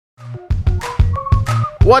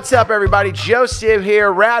What's up, everybody? Joe Siv here,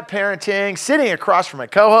 Rad Parenting, sitting across from my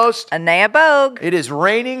co-host, Anaya Bogue. It is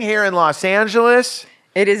raining here in Los Angeles.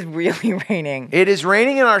 It is really raining. It is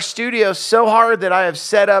raining in our studio so hard that I have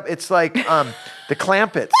set up, it's like the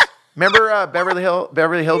Clampets. Remember Beverly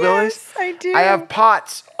Hillbillies? Yes, I do. I have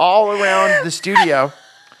pots all around the studio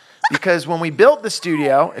because when we built the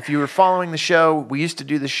studio, if you were following the show, we used to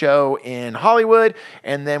do the show in Hollywood,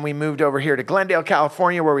 and then we moved over here to Glendale,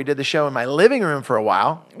 California, where we did the show in my living room for a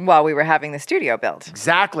while. While we were having the studio built.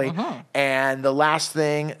 Exactly. And the last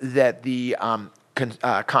thing that the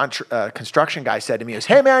construction guy said to me was,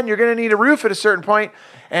 "Hey, man, you're going to need a roof at a certain point."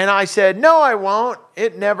 And I said, "No, I won't.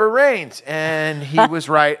 It never rains." And he was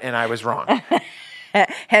right, and I was wrong.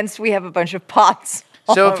 Hence, we have a bunch of pots.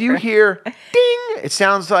 So if you hear ding, it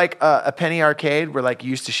sounds like a penny arcade where like you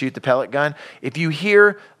used to shoot the pellet gun. If you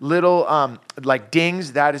hear little like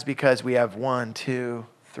dings, that is because we have 4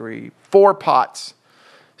 pots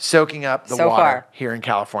soaking up the water here in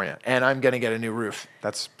California. And I'm going to get a new roof.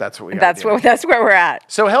 That's what we got to do. That's where we're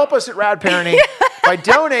at. So help us at Rad Parenting by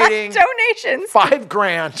donating donations.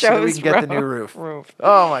 $5,000 so that we can get the new roof.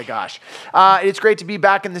 Oh my gosh. It's great to be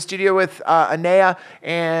back in the studio with Anaya.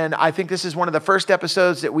 And I think this is one of the first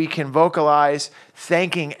episodes that we can vocalize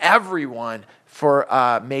thanking everyone for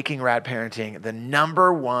making Rad Parenting the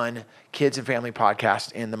 #1 kids and family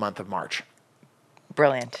podcast in the month of March.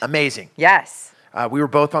 Brilliant. Amazing. Yes. We were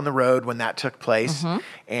both on the road when that took place,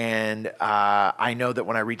 and I know that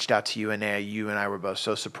when I reached out to you, Anaya, you and I were both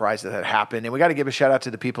so surprised that happened. And we got to give a shout out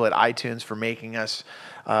to the people at iTunes for making us.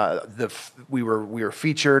 We were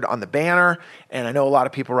featured on the banner, and I know a lot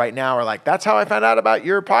of people right now are like, "That's how I found out about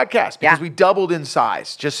your podcast," because we doubled in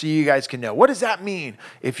size. Just so you guys can know, what does that mean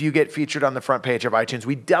if you get featured on the front page of iTunes?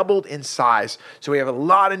 We doubled in size, so we have a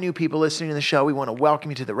lot of new people listening to the show. We want to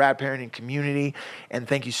welcome you to the Rad Parenting community, and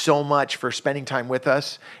thank you so much for spending time with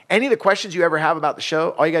us. Any of the questions you ever have about the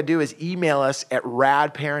show, all you got to do is email us at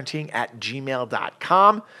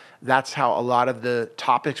radparenting@gmail.com. That's how a lot of the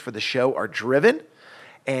topics for the show are driven.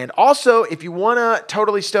 And also, if you want to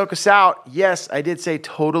totally stoke us out, yes, I did say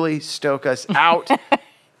totally stoke us out.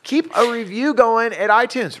 Keep a review going at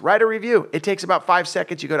iTunes. Write a review. It takes about 5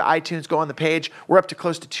 seconds. You go to iTunes, go on the page. We're up to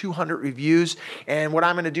close to 200 reviews. And what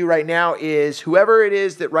I'm going to do right now is whoever it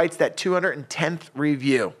is that writes that 210th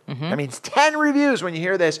review, that means 10 reviews when you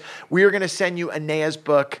hear this, we are going to send you Anaya's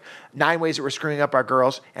book, 9 Ways That We're Screwing Up Our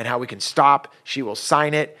Girls and How We Can Stop. She will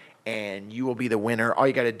sign it, and you will be the winner. All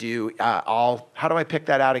you got to do, how do I pick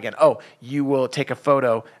that out again? Oh, you will take a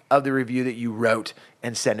photo of the review that you wrote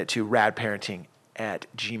and send it to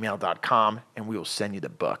radparenting@gmail.com, and we will send you the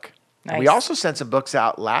book. Nice. We also sent some books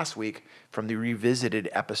out last week from the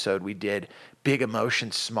revisited episode we did, Big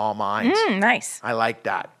Emotions, Small Minds. Nice. I like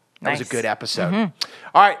that. That was a good episode. Mm-hmm.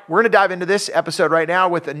 All right, we're going to dive into this episode right now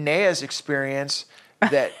with Anaya's experience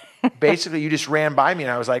that basically you just ran by me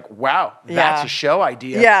and I was like, wow, that's a show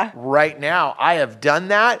idea right now. I have done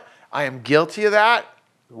that. I am guilty of that.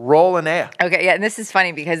 Roll Anaya. Okay, yeah, and this is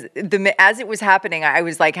funny because as it was happening, I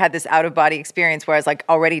was like, had this out of body experience where I was like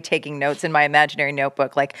already taking notes in my imaginary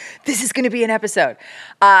notebook, like this is going to be an episode.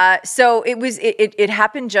 So it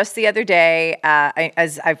happened just the other day.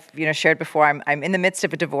 As I've shared before, I'm in the midst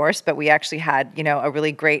of a divorce, but we actually had a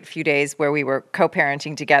really great few days where we were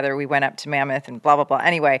co-parenting together. We went up to Mammoth and blah blah blah.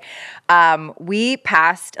 Anyway, we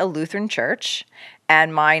passed a Lutheran church,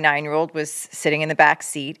 and my 9-year-old was sitting in the back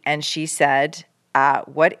seat, and she said,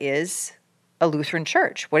 what is a Lutheran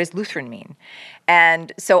church? What does Lutheran mean?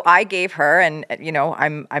 And so I gave her, and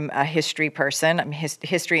I'm a history person. I'm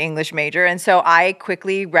history English major, and so I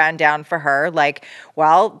quickly ran down for her, like,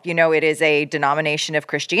 well, it is a denomination of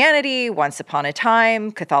Christianity. Once upon a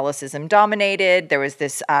time, Catholicism dominated. There was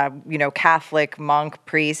this, Catholic monk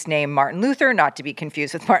priest named Martin Luther, not to be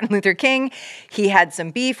confused with Martin Luther King. He had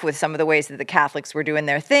some beef with some of the ways that the Catholics were doing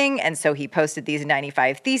their thing, and so he posted these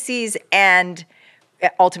 95 Theses and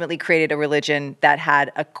ultimately created a religion that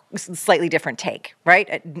had a slightly different take,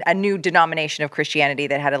 right? A new denomination of Christianity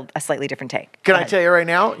that had a slightly different take. Can I tell you right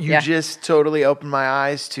now, you just totally opened my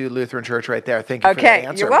eyes to Lutheran Church right there. Thank you for that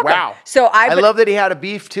answer. You're welcome. Wow. So I love that he had a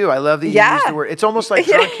beef too. I love that you used the word. It's almost like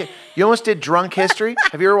drunk. You almost did Drunk History.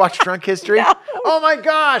 Have you ever watched Drunk History? No. Oh my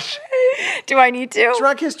gosh. Do I need to?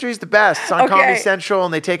 Drunk History is the best. It's on Comedy Central,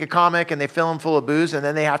 and they take a comic and they fill them full of booze, and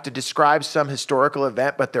then they have to describe some historical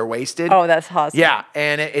event, but they're wasted. Oh, that's awesome. Yeah,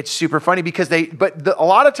 and it's super funny because a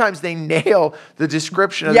lot of times they nail the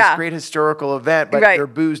description of this great historical event, but they're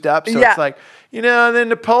boozed up. So it's like, and then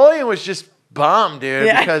Napoleon was just bummed, dude,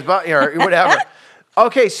 because or whatever.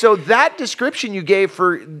 Okay, so that description you gave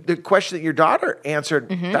for the question that your daughter answered,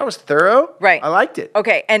 that was thorough. Right. I liked it.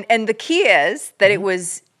 Okay, and the key is that it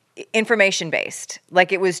was information based.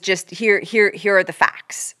 Like it was just here are the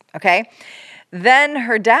facts. Okay. Then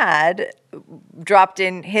her dad dropped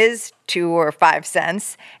in his 2 or 5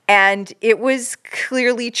 cents, and it was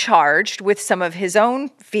clearly charged with some of his own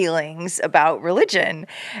feelings about religion.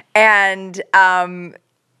 And I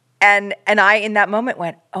in that moment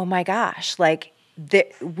went, oh my gosh, like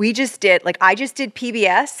we just did, like I just did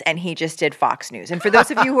PBS and he just did Fox News. And for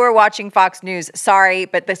those of you who are watching Fox News, sorry,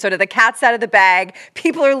 but the sort of the cat's out of the bag.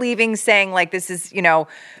 People are leaving saying like this is,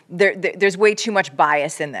 there's way too much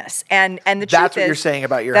bias in this. And the truth is, That's what you're saying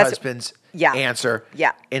about your husband's answer.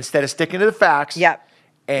 Yeah. Instead of sticking to the facts. Yeah.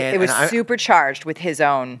 And it was supercharged with his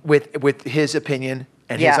own. With his opinion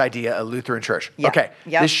and his idea of Lutheran Church. Yeah. Okay.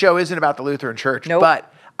 Yep. This show isn't about the Lutheran Church, Nope.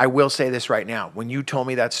 but I will say this right now. When you told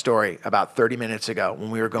me that story about 30 minutes ago, when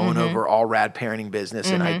we were going over all rad parenting business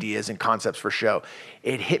and ideas and concepts for show,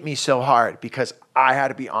 it hit me so hard because I had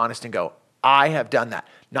to be honest and go, I have done that.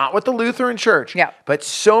 Not with the Lutheran Church, but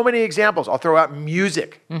so many examples. I'll throw out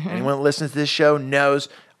music. Anyone that listens to this show knows,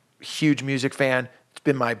 huge music fan. It's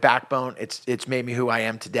been my backbone. It's made me who I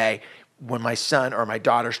am today. When my son or my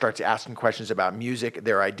daughter starts asking questions about music,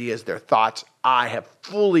 their ideas, their thoughts, I have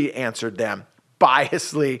fully answered them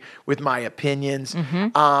biasly with my opinions.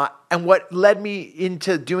 And what led me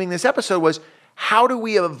into doing this episode was, how do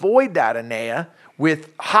we avoid that, Anea,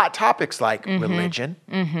 with hot topics like religion,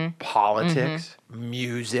 politics,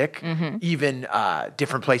 music, even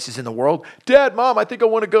different places in the world? Dad, Mom, I think I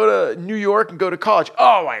want to go to New York and go to college.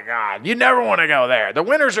 Oh my God, you never want to go there. The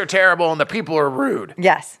winters are terrible and the people are rude.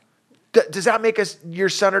 Yes. Does that make your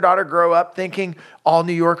son or daughter grow up thinking all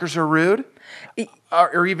New Yorkers are rude?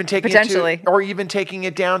 Or even taking taking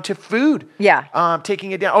it down to food. Yeah.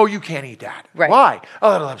 Taking it down. Oh, you can't eat that. Right. Why?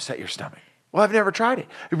 Oh, that'll upset your stomach. Well, I've never tried it.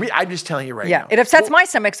 I'm just telling you right now. Yeah, it upsets my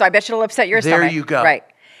stomach, so I bet it'll upset your stomach. There you go. Right.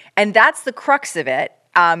 And that's the crux of it,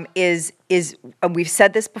 is we've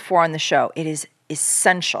said this before on the show, it is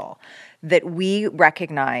essential that we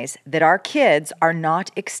recognize that our kids are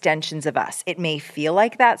not extensions of us. It may feel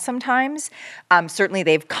like that sometimes. Certainly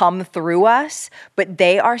they've come through us, but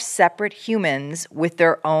they are separate humans with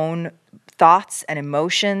their own thoughts and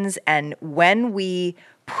emotions. And when we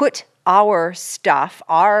put our stuff,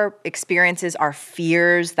 our experiences, our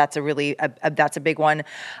fears, that's a really, that's a big one,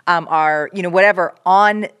 our, whatever,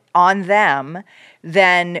 on them,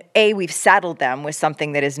 then we've saddled them with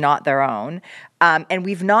something that is not their own. And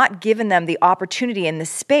we've not given them the opportunity and the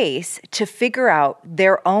space to figure out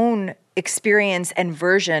their own experience and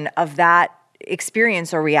version of that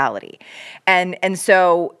experience or reality. And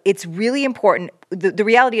so it's really important. The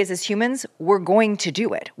reality is, as humans, we're going to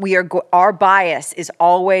do it. Our bias is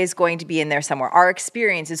always going to be in there somewhere. Our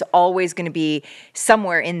experience is always going to be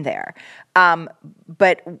somewhere in there.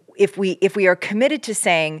 But if we are committed to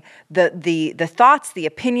saying the thoughts, the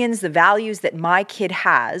opinions, the values that my kid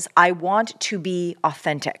has, I want to be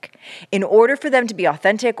authentic. In order for them to be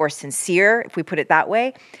authentic or sincere, if we put it that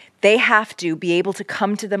way, they have to be able to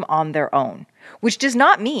come to them on their own, which does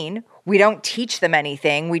not mean we don't teach them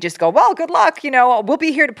anything. We just go, well, good luck. We'll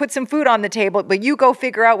be here to put some food on the table, but you go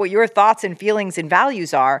figure out what your thoughts and feelings and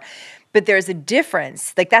values are. But there's a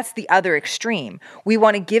difference. Like, that's the other extreme. We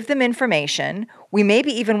want to give them information. We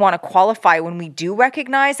maybe even want to qualify when we do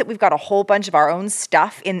recognize that we've got a whole bunch of our own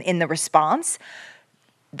stuff in the response.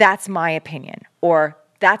 That's my opinion, or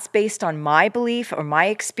that's based on my belief or my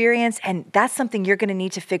experience, and that's something you're going to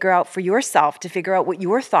need to figure out for yourself, to figure out what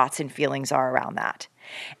your thoughts and feelings are around that.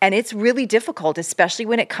 And it's really difficult, especially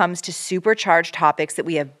when it comes to supercharged topics that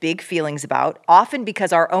we have big feelings about, often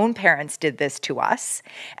because our own parents did this to us.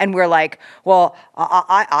 And we're like, well,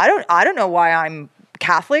 I don't know why I'm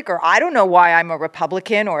Catholic, or I don't know why I'm a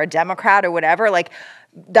Republican or a Democrat or whatever. Like,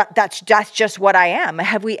 that's just what I am.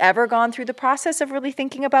 Have we ever gone through the process of really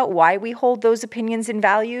thinking about why we hold those opinions and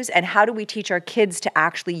values, and how do we teach our kids to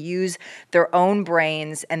actually use their own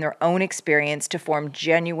brains and their own experience to form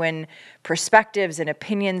genuine perspectives and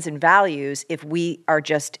opinions and values if we are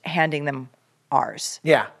just handing them ours?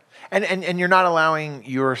 Yeah. And you're not allowing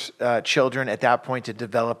your children at that point to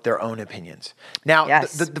develop their own opinions. Now,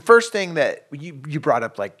 Yes. the first thing that you brought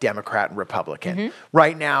up, like Democrat and Republican,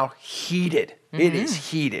 right now, heated. It is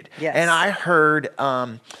heated. Yes. And I heard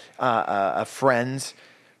a friend's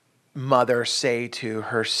mother say to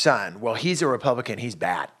her son, well, he's a Republican, he's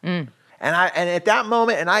bad. And at that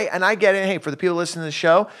moment, and I get it. Hey, for the people listening to the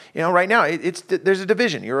show, right now there's a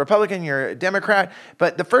division. You're a Republican, you're a Democrat.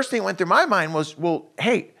 But the first thing that went through my mind was, well,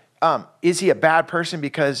 hey, Is he a bad person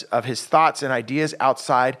because of his thoughts and ideas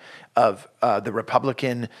outside of the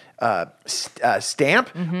Republican stamp,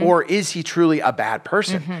 or is he truly a bad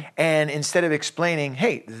person? And instead of explaining,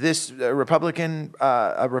 hey, this Republican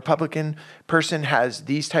person has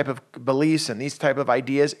these type of beliefs and these type of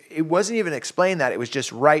ideas, it wasn't even explained that. It was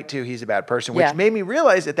just right to he's a bad person, which made me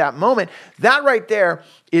realize at that moment that right there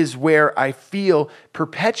is where I feel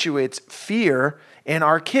perpetuates fear in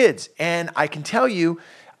our kids. And I can tell you,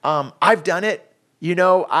 I've done it,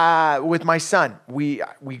 with my son. We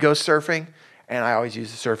go surfing, and I always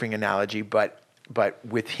use the surfing analogy, but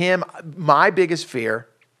with him, my biggest fear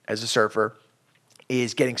as a surfer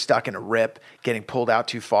is getting stuck in a rip, getting pulled out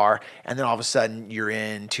too far, and then all of a sudden you're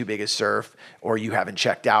in too big a surf, or you haven't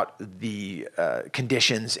checked out the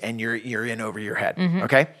conditions, and you're in over your head.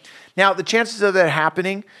 Okay. Now, the chances of that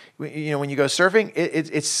happening, when you go surfing,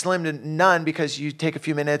 it's slim to none, because you take a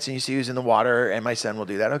few minutes and you see who's in the water, and my son will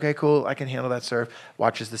do that. Okay, cool. I can handle that surf.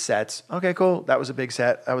 Watches the sets. Okay, cool. That was a big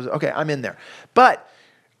set. Okay, I'm in there. But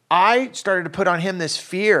I started to put on him this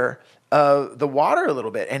fear of the water a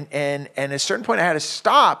little bit. And at a certain point I had to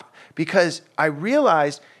stop, because I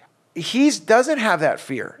realized he doesn't have that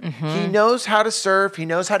fear. He knows how to surf. He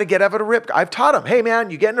knows how to get out of a rip. I've taught him, hey man,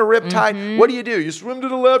 you get in a rip tide. What do? You swim to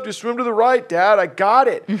the left, you swim to the right, Dad, I got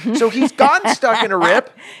it. So he's gotten stuck in a rip,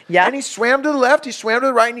 and he swam to the left, he swam to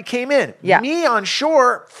the right, and he came in. Me on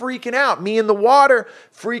shore freaking out, me in the water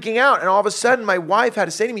freaking out. And all of a sudden my wife had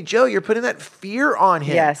to say to me, Joe, you're putting that fear on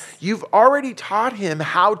him. Yes. You've already taught him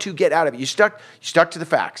how to get out of it. You stuck to the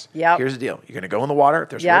facts. Here's the deal. You're going to go in the water. If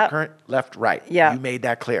there's a rip current, left, right. You made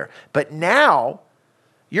that clear. But now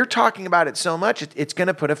you're talking about it so much, it's going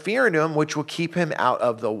to put a fear into him, which will keep him out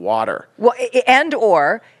of the water. Well,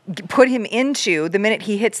 or put him into the minute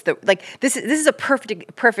he hits this is a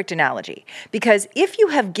perfect analogy, because if you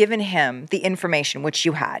have given him the information, which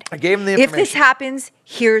you had, I gave him the information. If this happens,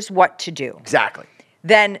 here's what to do. Exactly.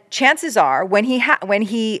 Then chances are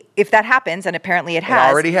if that happens, and apparently it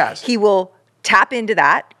already has, he will tap into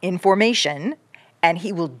that information, and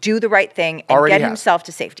he will do the right thing and get himself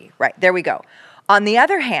to safety. Right, there we go. On the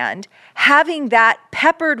other hand, having that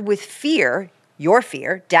peppered with fear, your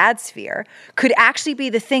fear, Dad's fear, could actually be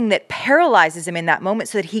the thing that paralyzes him in that moment,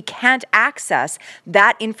 so that he can't access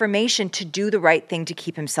that information to do the right thing to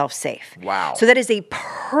keep himself safe. Wow. So that is a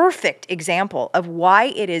perfect example of why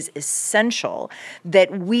it is essential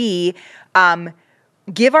that we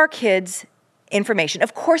give our kids information.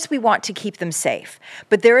 Of course, we want to keep them safe,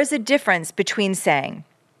 but there is a difference between saying,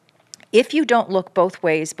 if you don't look both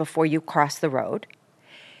ways before you cross the road,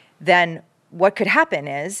 then what could happen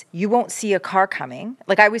is you won't see a car coming.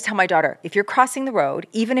 Like I always tell my daughter, if you're crossing the road,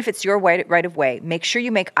 even if it's your right of way, make sure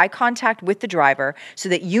you make eye contact with the driver, so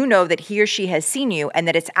that you know that he or she has seen you and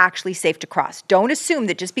that it's actually safe to cross. Don't assume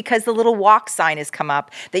that just because the little walk sign has come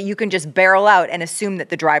up that you can just barrel out and assume that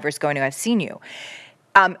the driver's going to have seen you.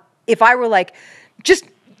 If I were like,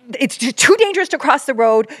 it's just too dangerous to cross the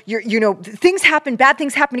road. Things happen, bad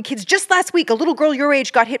things happen to kids. Just last week, a little girl your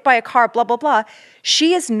age got hit by a car, blah, blah, blah.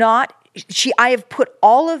 I have put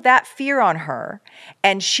all of that fear on her,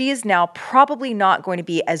 and she is now probably not going to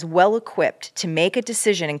be as well equipped to make a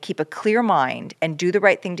decision and keep a clear mind and do the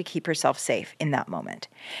right thing to keep herself safe in that moment.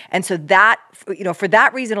 And so that, for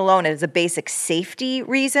that reason alone, it is a basic safety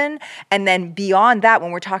reason. And then beyond that,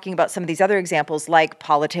 when we're talking about some of these other examples like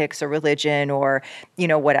politics or religion or,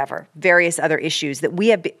 whatever, various other issues that we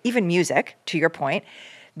have, even music, to your point,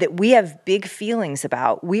 that we have big feelings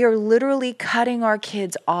about, we are literally cutting our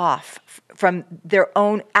kids off from their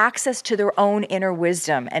own access to their own inner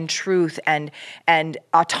wisdom and truth and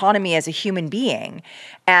autonomy as a human being.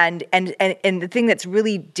 And the thing that's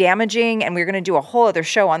really damaging, and we're going to do a whole other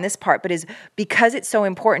show on this part, but is because it's so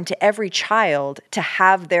important to every child to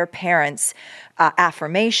have their parents'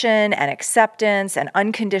 affirmation and acceptance and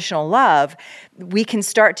unconditional love, we can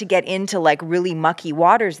start to get into like really mucky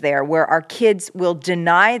waters there, where our kids will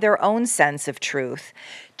deny their own sense of truth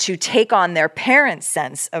to take on their parents'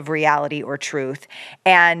 sense of reality or truth.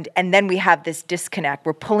 And then we have this disconnect.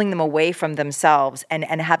 We're pulling them away from themselves and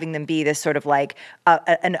having them be this sort of like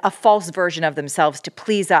a false version of themselves to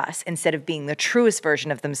please us, instead of being the truest version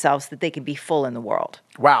of themselves, so that they can be full in the world.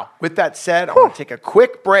 Wow. With that said, I want to take a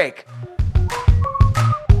quick break.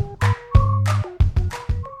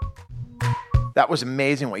 That was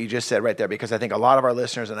amazing what you just said right there, because I think a lot of our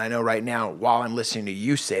listeners, and I know right now while I'm listening to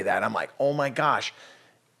you say that, I'm like, oh my gosh,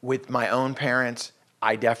 with my own parents,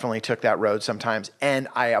 I definitely took that road sometimes. And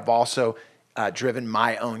I have also driven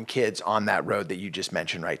my own kids on that road that you just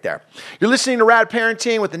mentioned right there. You're listening to Rad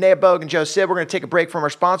Parenting with Anea Bogue and Joe Sib. We're going to take a break from our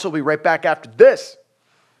sponsor. We'll be right back after this.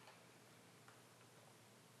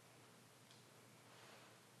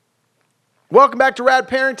 Welcome back to Rad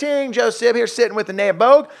Parenting. Joe Sib here sitting with Anea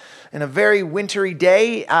Bogue in a very wintry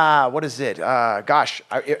day. What is it?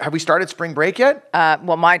 Have we started spring break yet?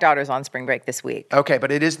 Well, my daughter's on spring break this week. Okay,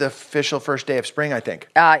 but it is the official first day of spring, I think.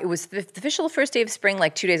 It was the official first day of spring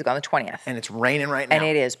like 2 days ago on the 20th. And it's raining right now. And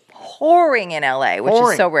it is pouring in LA, which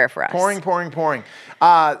is so rare for us. Pouring.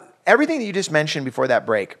 Everything that you just mentioned before that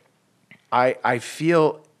break, I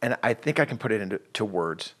feel, and I think I can put it into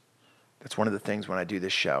words. That's one of the things when I do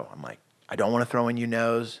this show. I'm like, I don't want to throw in your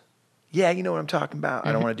nose. Yeah, you know what I'm talking about.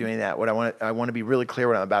 I don't want to do any of that. What I want to be really clear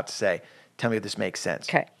what I'm about to say. Tell me if this makes sense.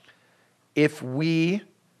 Okay. If we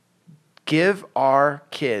give our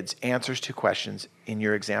kids answers to questions, in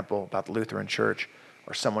your example about the Lutheran Church,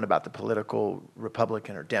 or someone about the political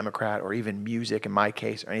Republican or Democrat, or even music in my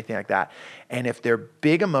case, or anything like that, and if they're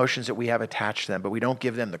big emotions that we have attached to them, but we don't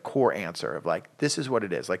give them the core answer of like, this is what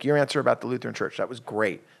it is. Like your answer about the Lutheran Church, that was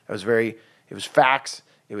great. It was facts.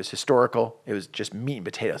 It was historical. It was just meat and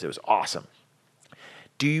potatoes. It was awesome.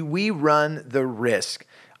 Do we run the risk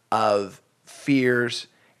of fears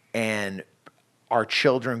and our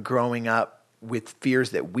children growing up with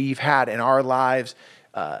fears that we've had in our lives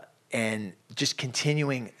and just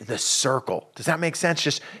continuing the circle? Does that make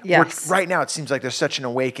sense? Yes. Right now, it seems like there's such an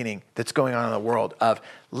awakening that's going on in the world of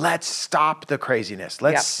let's stop the craziness.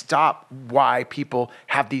 Let's stop why people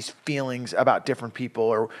have these feelings about different people,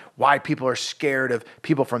 or why people are scared of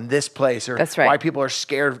people from this place, or why people are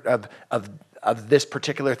scared of this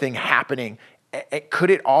particular thing happening.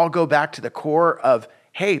 Could it all go back to the core of,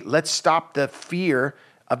 hey, let's stop the fear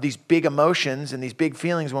of these big emotions and these big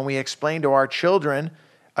feelings when we explain to our children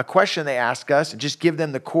a question they ask us, and just give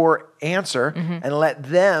them the core answer and let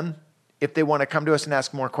them, if they want to come to us and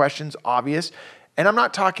ask more questions, obvious. And I'm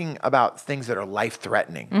not talking about things that are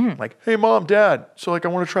life-threatening. Like, hey, Mom, Dad, so like I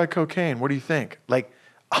want to try cocaine. What do you think? Like,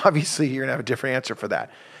 obviously you're going to have a different answer for that.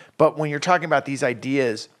 But when you're talking about these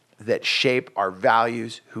ideas that shape our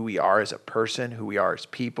values, who we are as a person, who we are as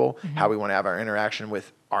people, how we want to have our interaction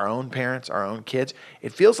with our own parents, our own kids,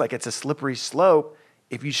 it feels like it's a slippery slope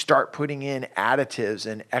if you start putting in additives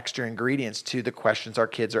and extra ingredients to the questions our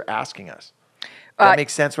kids are asking us. That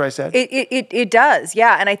makes sense what I said? It does,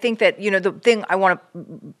 yeah. And I think that, the thing I want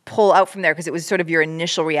to pull out from there, because it was sort of your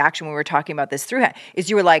initial reaction when we were talking about this through, is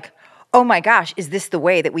you were like, oh my gosh, is this the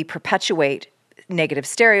way that we perpetuate negative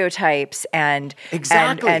stereotypes and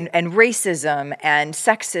racism and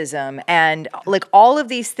sexism and like all of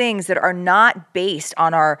these things that are not based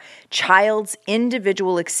on our child's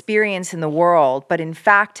individual experience in the world, but in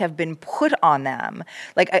fact have been put on them.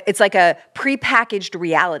 Like it's like a prepackaged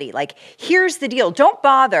reality. Like, here's the deal. Don't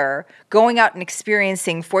bother going out and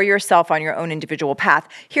experiencing for yourself on your own individual path.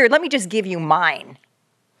 Here, let me just give you mine.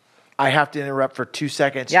 I have to interrupt for 2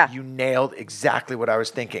 seconds. Yeah. You nailed exactly what I was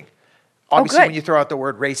thinking. Obviously, when you throw out the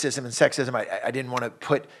word racism and sexism, I didn't want to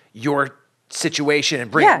put your situation and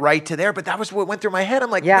bring it right to there, but that was what went through my head. I'm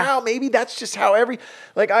like, wow, maybe that's just how I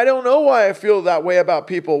don't know why I feel that way about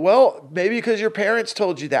people. Well, maybe because your parents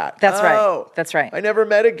told you that. That's right. That's right. I never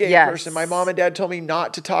met a gay person. My mom and dad told me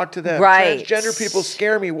not to talk to them. Right. Transgender people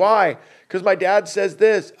scare me. Why? Because my dad says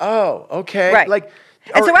this. Oh, okay. Right.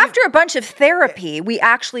 And so after a bunch of therapy, we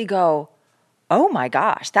actually go, oh my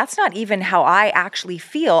gosh, that's not even how I actually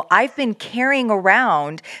feel. I've been carrying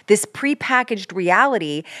around this prepackaged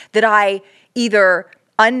reality that I either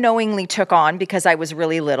unknowingly took on because I was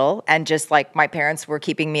really little and just like my parents were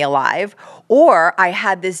keeping me alive, or I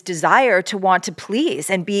had this desire to want to please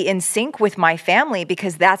and be in sync with my family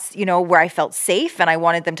because that's, where I felt safe and I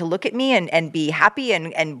wanted them to look at me and be happy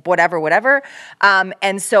and whatever.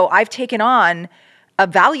 And so I've taken on a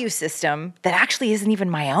value system that actually isn't even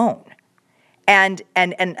my own. And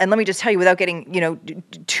let me just tell you, without getting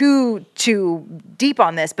too deep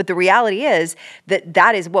on this, but the reality is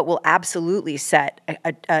that is what will absolutely set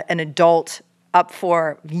an adult up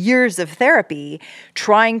for years of therapy,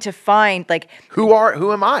 trying to find who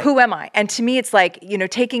am I? Who am I? And to me, it's like,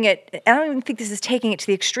 taking it, I don't even think this is taking it to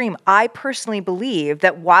the extreme. I personally believe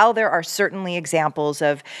that while there are certainly examples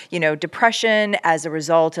of, depression as a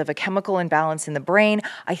result of a chemical imbalance in the brain,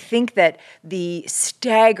 I think that the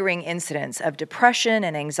staggering incidence of depression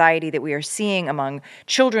and anxiety that we are seeing among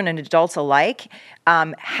children and adults alike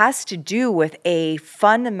has to do with a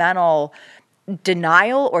fundamental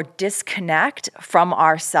denial or disconnect from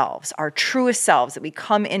ourselves, our truest selves that we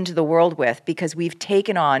come into the world with, because we've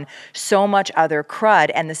taken on so much other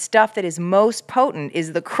crud. And the stuff that is most potent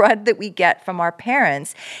is the crud that we get from our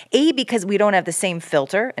parents, because we don't have the same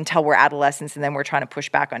filter until we're adolescents, and then we're trying to push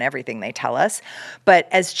back on everything they tell us. But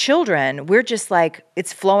as children, we're just like,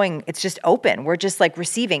 it's flowing, it's just open. We're just like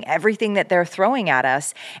receiving everything that they're throwing at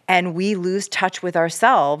us, and we lose touch with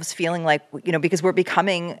ourselves, feeling like, because we're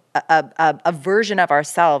becoming a version of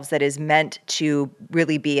ourselves that is meant to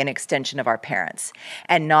really be an extension of our parents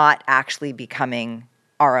and not actually becoming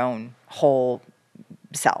our own whole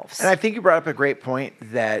selves. And I think you brought up a great point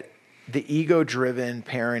that the ego-driven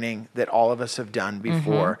parenting that all of us have done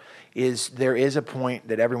before is there is a point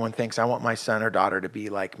that everyone thinks, I want my son or daughter to be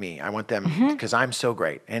like me. I want them because I'm so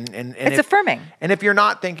great. And it's affirming. And if you're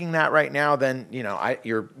not thinking that right now, then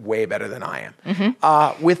you're way better than I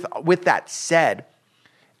am. With that said,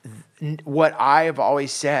 what I have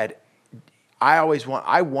always said, I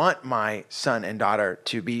want my son and daughter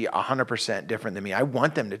to be 100% different than me. I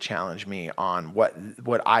want them to challenge me on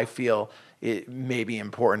what I feel it may be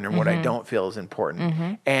important and what I don't feel is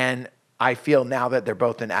important. And I feel now that they're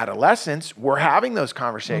both in adolescence, we're having those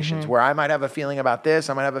conversations where I might have a feeling about this,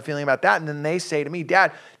 I might have a feeling about that, and then they say to me,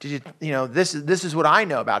 Dad, did you this is what I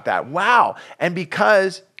know about that. Wow. And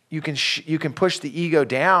because you can push the ego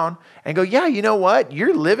down and go, yeah, you know what?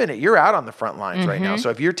 You're living it. You're out on the front lines right now. So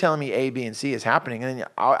if you're telling me A, B, and C is happening, and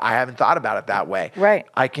I haven't thought about it that way. Right.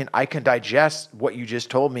 I can digest what you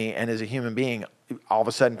just told me, and as a human being, all of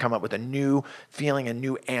a sudden come up with a new feeling, a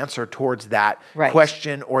new answer towards that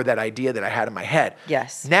question or that idea that I had in my head.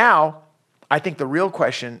 Yes. Now, I think the real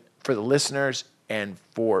question for the listeners and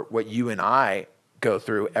for what you and I go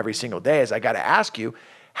through every single day is I got to ask you,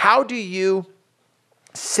 how do you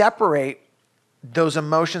separate those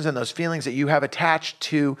emotions and those feelings that you have attached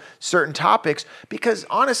to certain topics? Because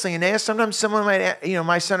honestly, Anais, sometimes someone might,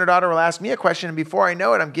 my son or daughter will ask me a question, and before I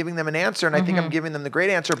know it, I'm giving them an answer, and I think I'm giving them the great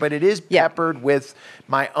answer, but it is peppered with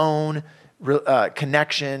my own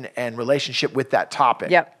connection and relationship with that topic.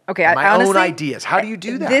 Yep. Okay. My own ideas. How do you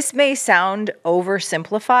do that? This may sound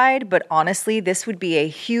oversimplified, but honestly, this would be a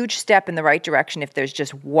huge step in the right direction if there's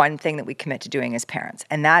just one thing that we commit to doing as parents,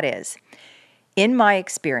 and that is, in my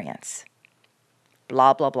experience,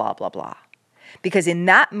 blah, blah, blah, blah, blah. Because in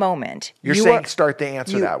that moment, you're saying start the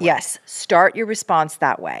answer that way. Yes, start your response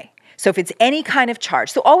that way. So if it's any kind of charge,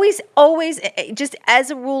 so always, just as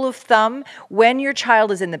a rule of thumb, when your child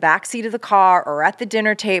is in the back seat of the car or at the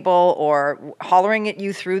dinner table or hollering at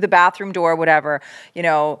you through the bathroom door, whatever,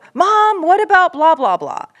 Mom, what about blah, blah,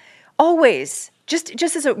 blah? Always, just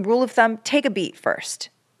as a rule of thumb, take a beat first.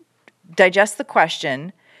 Digest the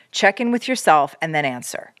question, check in with yourself, and then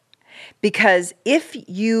answer. Because if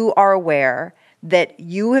you are aware that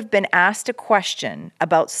you have been asked a question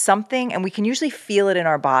about something, and we can usually feel it in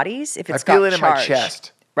our bodies if it's got charge. I feel it in my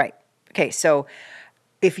chest. Right. Okay, so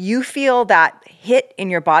if you feel that hit in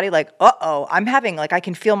your body, like, I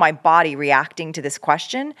can feel my body reacting to this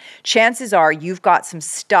question, chances are you've got some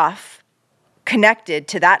stuff connected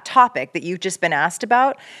to that topic that you've just been asked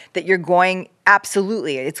about that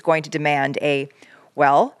it's going to demand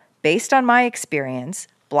based on my experience,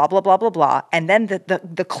 blah, blah, blah, blah, blah. And then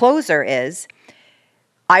the closer is,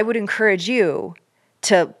 I would encourage you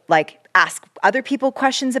to ask other people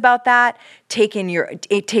questions about that, take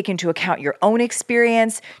into account your own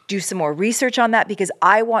experience, do some more research on that, because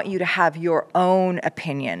I want you to have your own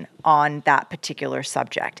opinion on that particular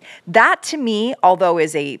subject. That, to me, although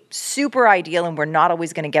is a super ideal and we're not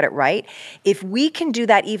always going to get it right, if we can do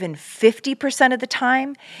that even 50% of the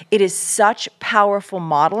time, it is such powerful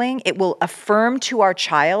modeling. It will affirm to our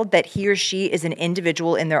child that he or she is an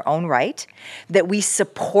individual in their own right, that we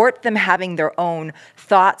support them having their own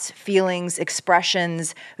thoughts, feelings,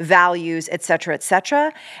 expressions, values, et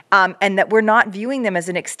cetera, and that we're not viewing them as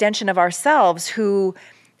an extension of ourselves who,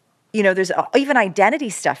 there's even identity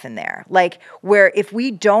stuff in there, where if we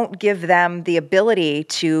don't give them the ability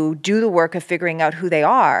to do the work of figuring out who they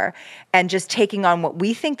are and just taking on what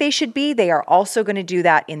we think they should be, they are also going to do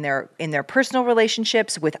that in their personal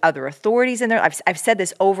relationships with other authorities in there. I've said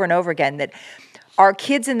this over and over again, that our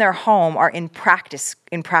kids in their home are in practice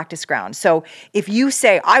ground. So if you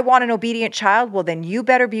say, I want an obedient child, well, then you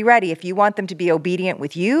better be ready. If you want them to be obedient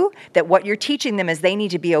with you, that what you're teaching them is they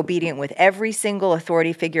need to be obedient with every single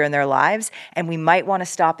authority figure in their lives. And we might want to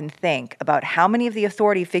stop and think about how many of the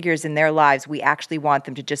authority figures in their lives we actually want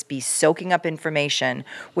them to just be soaking up information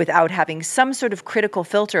without having some sort of critical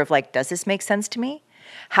filter of does this make sense to me?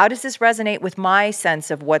 How does this resonate with my sense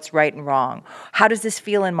of what's right and wrong? How does this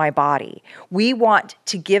feel in my body? We want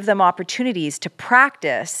to give them opportunities to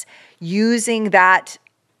practice using that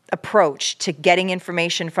approach to getting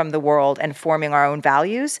information from the world and forming our own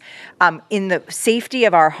values in the safety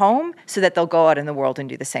of our home so that they'll go out in the world and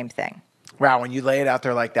do the same thing. Wow, when you lay it out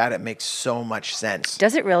there like that, it makes so much sense.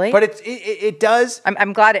 Does it really? But it does.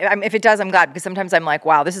 I'm glad. If it does, I'm glad, because sometimes I'm like,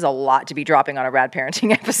 wow, this is a lot to be dropping on a Rad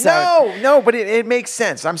Parenting episode. No, but it makes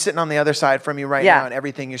sense. I'm sitting on the other side from you right Yeah. now, and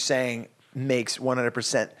everything you're saying makes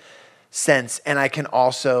 100% sense. And I can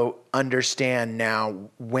also understand now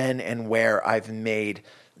when and where I've made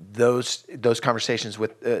those conversations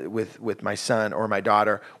with my son or my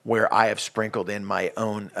daughter where I have sprinkled in my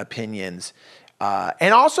own opinions.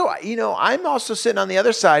 And also, I'm also sitting on the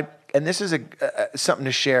other side, and this is something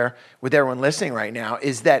to share with everyone listening right now,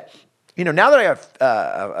 is that, now that I have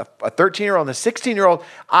a 13-year-old and a 16-year-old,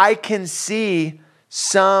 I can see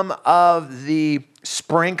some of the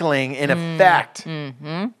sprinkling in effect.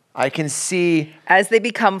 Mm-hmm. I can see as they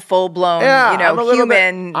become full-blown,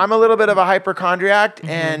 human. I'm a little bit of a hypochondriac,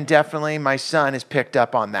 and definitely my son has picked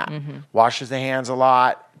up on that. Washes the hands a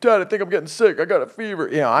lot. Dad, I think I'm getting sick. I got a fever.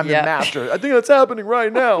 I'm the master. I think that's happening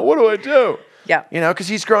right now. What do I do? Yeah. Because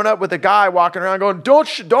he's grown up with a guy walking around going,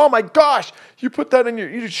 oh my gosh, you put that in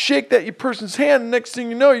you shake that person's hand, and next thing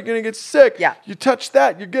you know, you're going to get sick. Yeah. You touch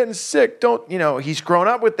that, you're getting sick. He's grown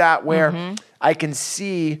up with that where I can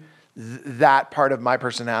see that part of my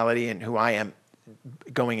personality and who I am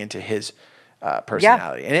going into his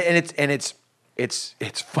personality. Yeah. And it's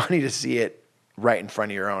funny to see it right in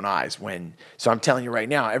front of your own eyes. So I'm telling you right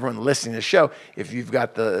now, everyone listening to the show, if you've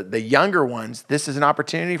got the younger ones, this is an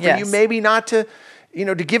opportunity for you maybe not to,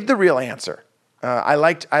 to give the real answer. I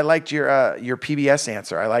liked your PBS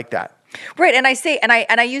answer. I like that. Right, and I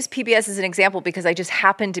use PBS as an example because I just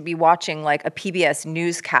happened to be watching like a PBS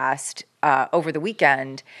newscast over the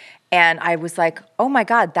weekend. And I was like, oh my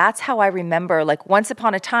God, that's how I remember. Like once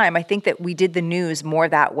upon a time, I think that we did the news more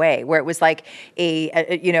that way, where it was like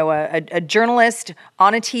a journalist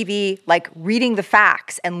on a TV, like reading the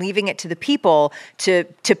facts and leaving it to the people to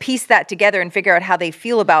piece that together and figure out how they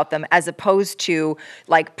feel about them, as opposed to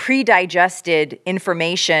like pre-digested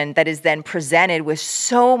information that is then presented with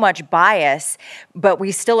so much bias, but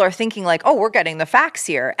we still are thinking like, oh, we're getting the facts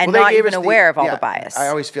here, and not even aware of all the bias. I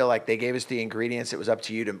always feel like they gave us the ingredients. It was up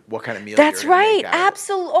to you to what kind of meal. That's right.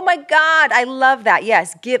 Absolutely. Oh my God, I love that.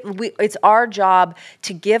 Yes, it's our job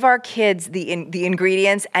to give our kids the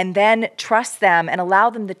ingredients and then trust them and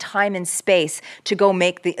allow them the time and space to go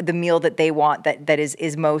make the meal that they want. That is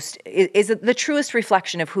the truest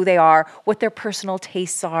reflection of who they are, what their personal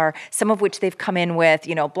tastes are, some of which they've come in with.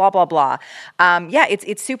 Blah blah blah.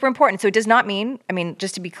 It's super important. So it does not mean. I mean,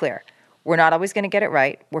 just to be clear, we're not always going to get it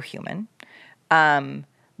right. We're human.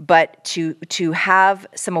 But to have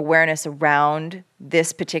some awareness around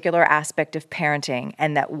this particular aspect of parenting,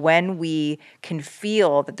 and that when we can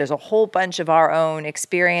feel that there's a whole bunch of our own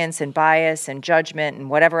experience and bias and judgment and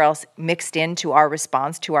whatever else mixed into our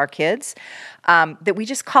response to our kids, that we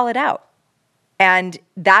just call it out. And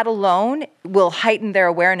that alone will heighten their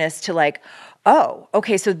awareness to like, oh,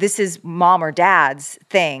 okay, so this is mom or dad's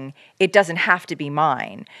thing. It doesn't have to be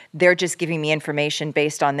mine. They're just giving me information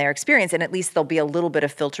based on their experience, and at least there'll be a little bit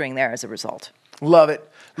of filtering there as a result. Love it.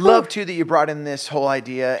 Love, too, that you brought in this whole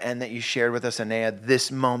idea and that you shared with us, Anaya,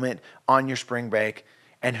 this moment on your spring break.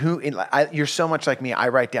 And you're so much like me. I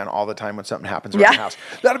write down all the time when something happens around the house.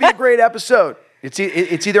 That'll be a great episode. It's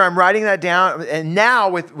either I'm writing that down, and now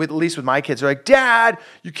with at least with my kids, they're like, Dad,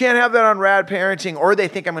 you can't have that on Rad Parenting, or they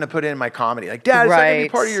think I'm going to put it in my comedy. Like, Dad, is that going to be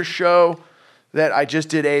part of your show that I just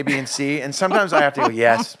did A, B, and C? And sometimes I have to go,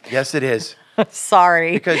 yes, it is.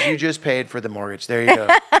 Sorry. Because you just paid for the mortgage. There you go.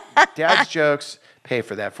 Dad's jokes. Pay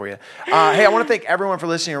for that for you. Hey, I want to thank everyone for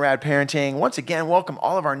listening to Rad Parenting. Once again, welcome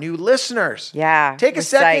all of our new listeners. Yeah. Take a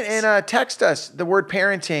second and text us the word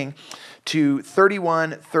parenting to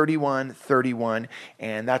 313131,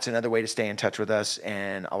 and that's another way to stay in touch with us.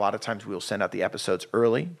 And a lot of times we'll send out the episodes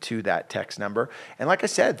early to that text number. And like I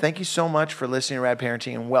said, thank you so much for listening to Rad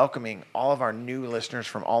Parenting and welcoming all of our new listeners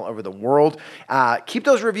from all over the world. Keep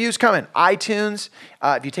those reviews coming. iTunes,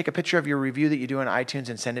 if you take a picture of your review that you do on iTunes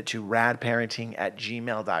and send it to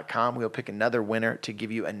radparenting@gmail.com, we'll pick another winner to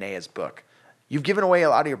give you Anaya's book. You've given away a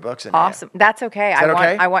lot of your books. Anaya. Awesome. That's okay. Is that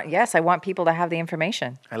okay? I want people to have the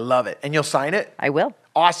information. I love it. And you'll sign it? I will.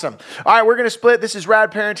 Awesome. All right, we're going to split. This is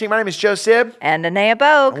Rad Parenting. My name is Joe Sib. And Anaya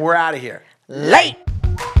Bogue. And we're out of here. Late.